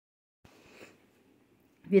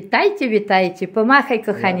Witajcie, witajcie. Pomachaj,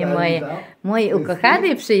 kochani mої. Mój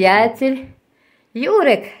ukochaний przyjaciel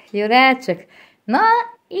Jureczek. No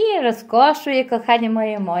і розкошує, кохані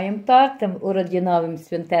мої, моїм тортом уrodzinowym,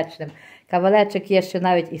 świątecznym. Кавалечок є ще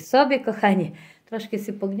навіть і собі, кохані. Трошки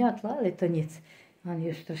си погньотло, але то ніц. Він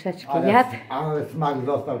już troszeczkę jadł. Ale smak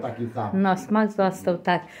został taki sam. No, smak został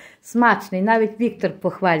tak смачний. Навіть Віктор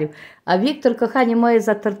похвалив. А Віктор, кохані мої,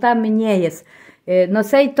 за тортами не jest. No,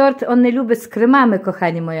 цей торт, он не любить з кремами,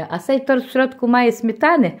 кохані мої. А цей торт в środku має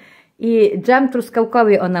сметани і джем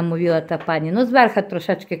трускавковий, вона мовила та пані. Ну, зверху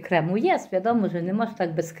трошечки крему є, відомо, що не може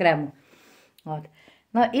так без крему. От.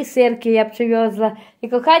 Ну, і сирки я привезла. І,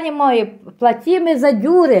 кохані мої, платимо за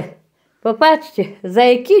дюри. Побачте, за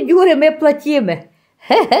які дюри ми платимо.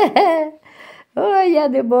 Хе-хе-хе. Ой, я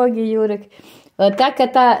не боги, Юрик. Така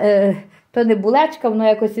то не булечка, воно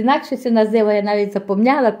якось інакше се називає, я навіть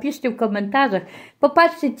запомняла. Пишіть в коментарях.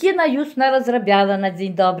 Побачте, Тіна юж не розробляла на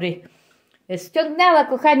день добрий. Стягнула,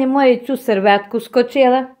 кохані мої, цю серветку,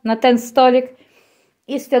 скочила на ten столик.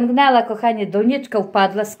 І стягнула, кохані, донечка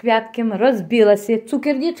впадла з квятком, розбилася.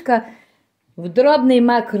 Цукерничка в дробний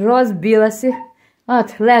мак розбилася.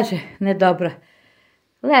 От, лежи, недобре.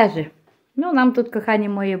 Лежи. Ну, нам тут, кохані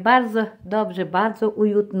мої, bardzo dobrze, bardzo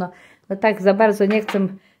uютно. No tak za bardzo nie chcę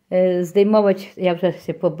zdejmować, ja вже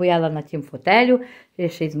się побояла на тім фотелю,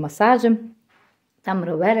 ще й з масажем. Там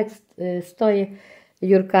rowerek stoi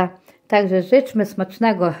Jurka. Także życzmy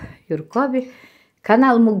smacznego Jurkowi.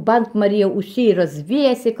 Kanał Mukbang Марія усі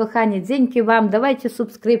розвіяся, kochani. Dzięki wam. Dawajcie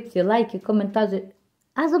subskrypcje, lajki, komentarze.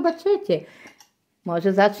 A zobaczycie.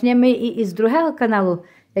 Może zaczniemy i z drugiego kanału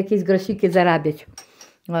jakieś grosiki zarabiać.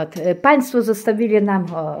 Państwo zostawili nam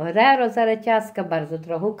Orero zaraz bardzo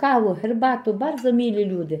drogą kawę, herbatę, bardzo mili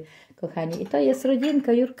ludzie, kochani. I to jest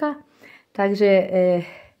rodzinka Jurka. Także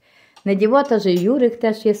nie dziwota, że Jurek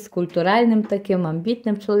też jest kulturalnym, takim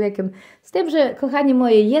ambitnym człowiekiem. Z tym, że, kochani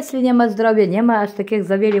moi, jeśli nie ma zdrowia, nie ma aż takich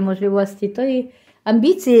za wiele możliwości, to i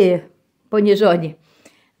ambicje poniżone.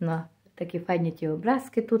 No, takie fajne te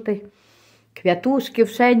obrazki tutaj. Kwiatuszki,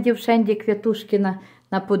 wszędzie kwiatuszki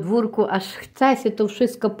na podwórku, aż chce się to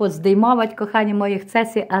wszystko pozdejmować, kochani moje, chce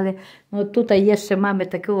się, ale no tutaj jeszcze mamy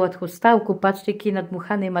taką odchustawkę, patrzcie, jaki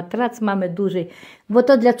nadmuchany matrac mamy duży, bo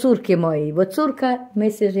to dla córki mojej, bo córka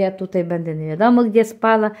myśli, że ja tutaj będę nie wiadomo gdzie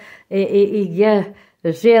spala i gdzie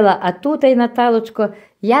żyła, a tutaj, Nataleczko,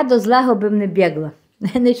 ja do złego bym nie biegła,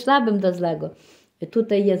 nie szłabym do złego.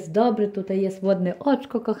 Tutaj jest dobre, tutaj jest wodne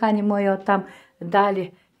oczko, kochani moje, tam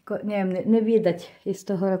dalej. Nie wiem, nie widać z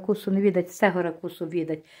tego rakusu, nie widać z tego rakusu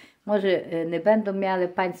widać. Może nie będą miały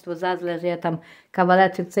państwo za złe, że ja tam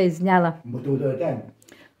kawaleczek coś zniała. Bo tutaj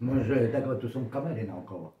może tego tu są kamery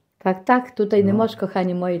naokoło. Tak, tutaj nie możesz,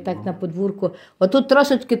 kochani moi, tak na podwórku. O tu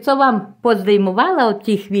troszeczkę, co wam pozdejmowała od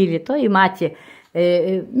tej chwili, to i macie.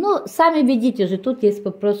 No, sami widzicie, że tu jest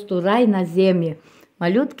po prostu raj na ziemi.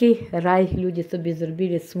 Malutki raj, ludzie sobie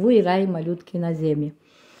zrobili swój raj malutki na ziemi.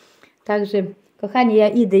 Także kochani, ja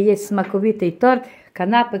idę jeść smakowitий торт,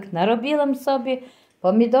 kanapek narobiłam sobie,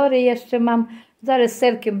 pomidory jeszcze mam. Zaraz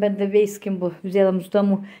serkiem będę wiejskim, bo wzięłam z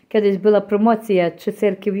domu. Kiedyś była promocja, 3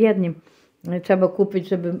 serki w jednym. Trzeba kupić,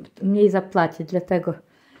 żeby mniej zapłacić, dlatego.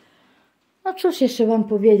 No cóż jeszcze wam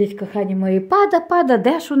powiedzieć, kochani moi. Pada,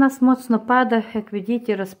 deszcz u nas mocno pada. Jak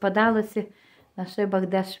widzicie, rozpadało się. Na szybach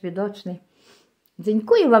deszcz widoczny.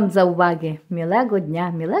 Dziękuję wam za uwagę. Miłego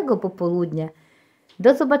dnia, miłego popołudnia.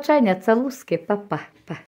 Do zobaczenia, całuski, pa.